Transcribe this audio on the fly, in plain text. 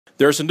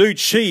There's a new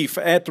chief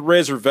at the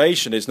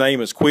reservation. His name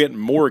is Quentin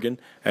Morgan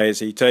as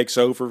he takes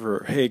over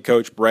for head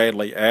coach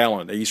Bradley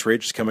Allen. East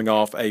Ridge is coming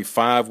off a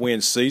 5-win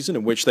season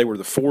in which they were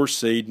the 4th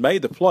seed,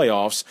 made the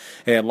playoffs,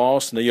 and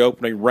lost in the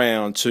opening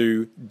round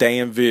to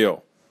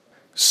Danville.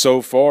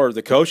 So far,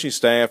 the coaching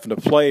staff and the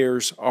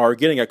players are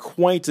getting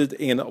acquainted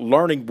and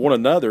learning one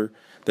another.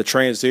 The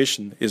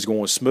transition is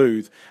going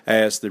smooth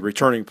as the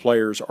returning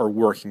players are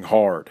working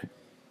hard.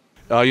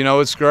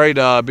 It's great.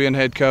 Being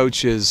head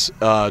coach is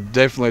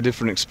definitely a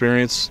different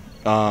experience.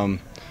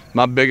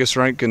 My biggest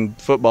rank in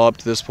football up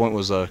to this point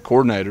was a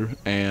coordinator,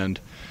 and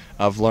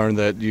I've learned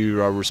that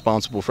you are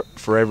responsible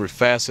for every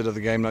facet of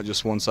the game, not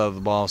just one side of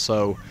the ball.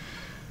 So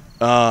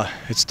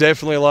it's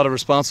definitely a lot of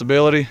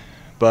responsibility,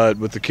 but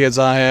with the kids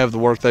I have, the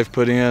work they've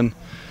put in,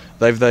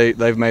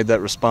 they've made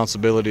that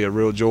responsibility a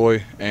real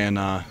joy, and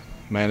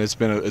man, it's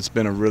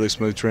been a really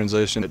smooth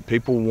transition.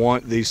 People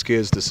want these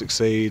kids to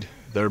succeed.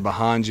 They're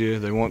behind you.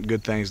 They want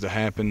good things to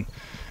happen,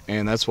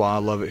 and that's why I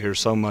love it here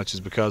so much, is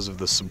because of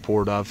the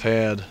support I've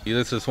had.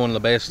 This is one of the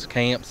best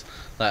camps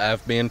that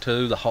I've been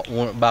to,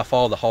 by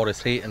far the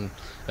hardest hitting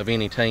of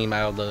any team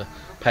out of the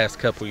past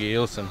couple of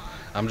years, and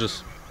I'm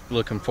just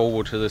looking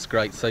forward to this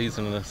great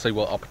season and to see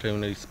what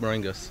opportunities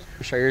bring us.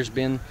 For sure, it's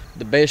been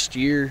the best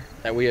year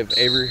that we have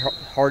ever,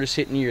 hardest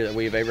hitting year that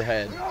we have ever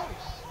had,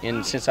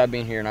 and since I've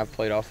been here, and I've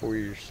played all 4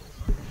 years.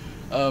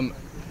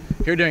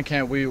 Here during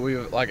camp, we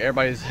like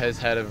everybody has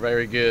had a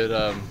very good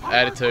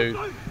attitude.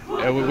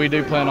 We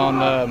do plan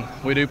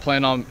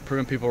on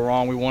proving people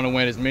wrong. We want to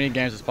win as many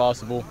games as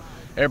possible.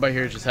 Everybody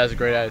here just has a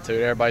great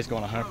attitude. Everybody's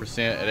going 100%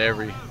 at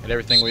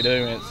everything we do,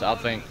 and I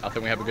think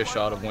we have a good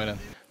shot of winning.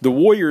 The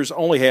Warriors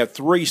only have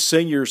 3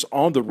 seniors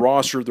on the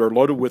roster. They're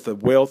loaded with a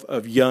wealth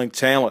of young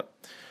talent.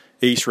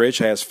 East Ridge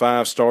has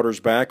 5 starters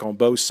back on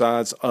both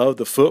sides of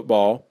the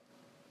football.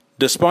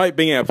 Despite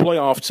being a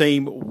playoff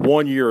team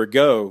 1 year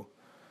ago,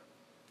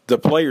 the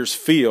players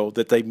feel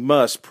that they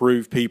must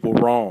prove people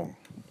wrong.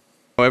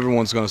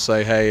 Everyone's going to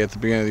say, hey, at the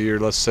beginning of the year,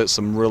 let's set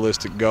some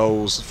realistic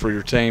goals for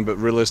your team. But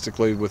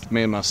realistically, with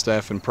me and my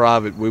staff in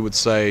private, we would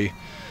say,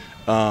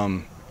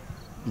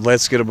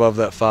 let's get above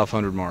that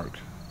 500 mark.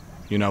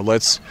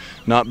 Let's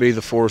not be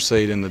the 4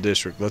 seed in the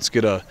district. Let's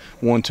get a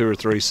 1, 2, or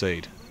 3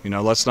 seed.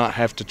 Let's not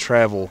have to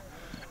travel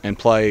and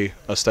play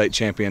a state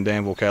champion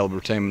Danville caliber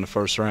team in the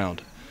first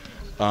round.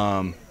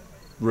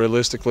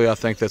 Realistically, I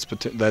think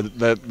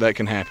that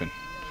can happen.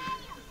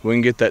 We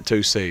can get that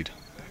 2 seed,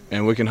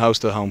 and we can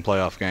host a home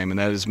playoff game, and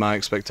that is my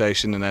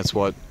expectation, and that's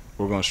what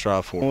we're going to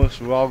strive for.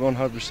 We're all going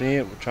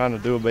 100%. We're trying to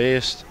do our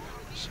best.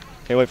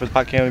 Can't wait for the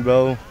Pike County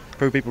Bowl,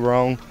 prove people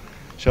wrong,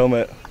 show them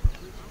that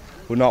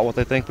we're not what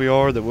they think we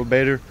are, that we're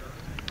better,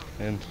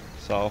 and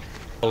so.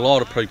 A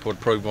lot of people would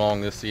prove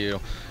wrong this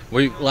year.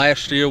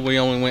 Last year we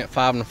only went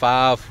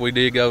 5-5. We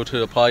did go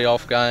to a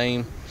playoff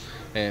game,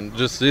 and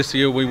just this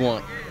year we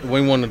want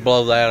to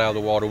blow that out of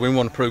the water. We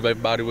want to prove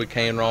everybody we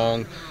can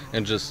wrong,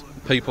 and just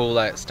people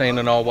that stand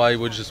in our way,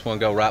 we just want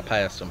to go right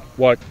past them.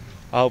 I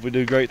hope we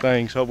do great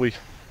things. Hopefully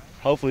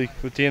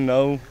with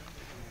 10-0,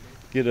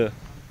 get a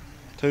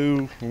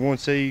 2 or 1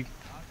 seed,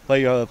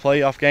 play a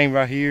playoff game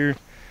right here,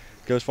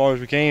 go as far as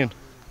we can.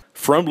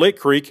 From Lick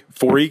Creek,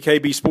 for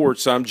EKB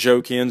Sports, I'm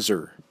Joe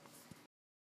Kinzer.